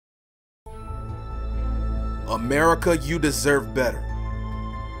America, you deserve better.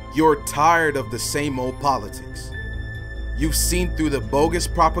 You're tired of the same old politics. You've seen through the bogus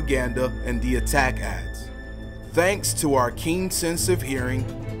propaganda and the attack ads. Thanks to our keen sense of hearing,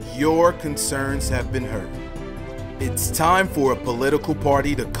 your concerns have been heard. It's time for a political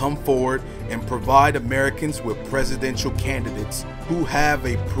party to come forward and provide Americans with presidential candidates who have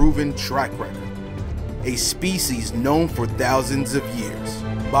a proven track record. A species known for thousands of years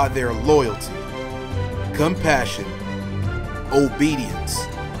by their loyalty, compassion, obedience,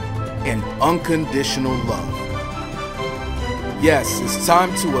 and unconditional love. Yes, it's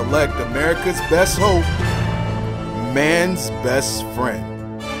time to elect America's best hope, man's best friend.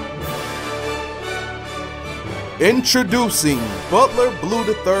 Introducing Butler Blue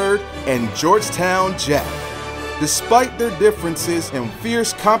III and Georgetown Jack. Despite their differences and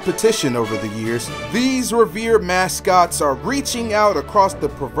fierce competition over the years, these revered mascots are reaching out across the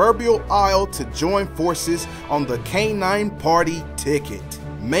proverbial aisle to join forces on the Canine Party ticket,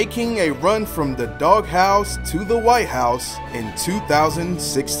 making a run from the doghouse to the White House in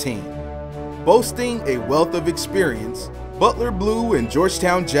 2016. Boasting a wealth of experience, Butler Blue and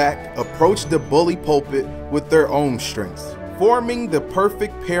Georgetown Jack approached the bully pulpit with their own strengths, forming the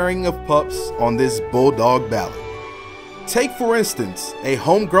perfect pairing of pups on this bulldog ballot. Take, for instance, a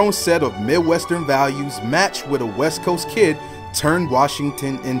homegrown set of Midwestern values matched with a West Coast kid turned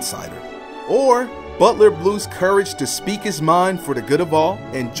Washington insider. Or Butler Blue's courage to speak his mind for the good of all,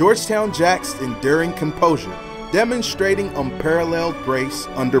 and Georgetown Jack's enduring composure, demonstrating unparalleled grace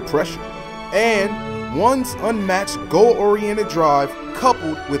under pressure. And one's unmatched goal-oriented drive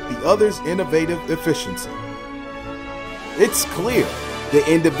coupled with the other's innovative efficiency. It's clear the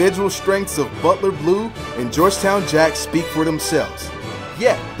individual strengths of Butler Blue and Georgetown Jack speak for themselves,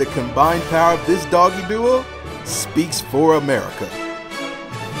 yet the combined power of this doggy duo speaks for America.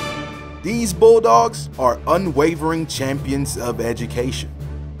 These bulldogs are unwavering champions of education.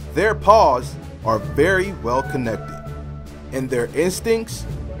 Their paws are very well connected, and their instincts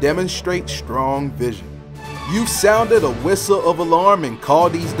demonstrate strong vision. You've sounded a whistle of alarm and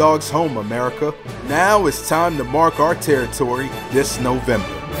called these dogs home, America. Now it's time to mark our territory this November.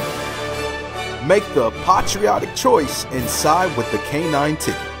 Make the patriotic choice and side with the Canine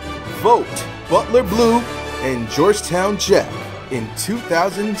ticket. Vote Butler Blue and Georgetown Jack in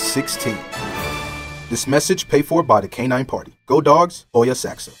 2016. This message paid for by the Canine Party. Go Dogs, Oya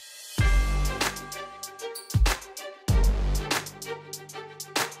Saxo.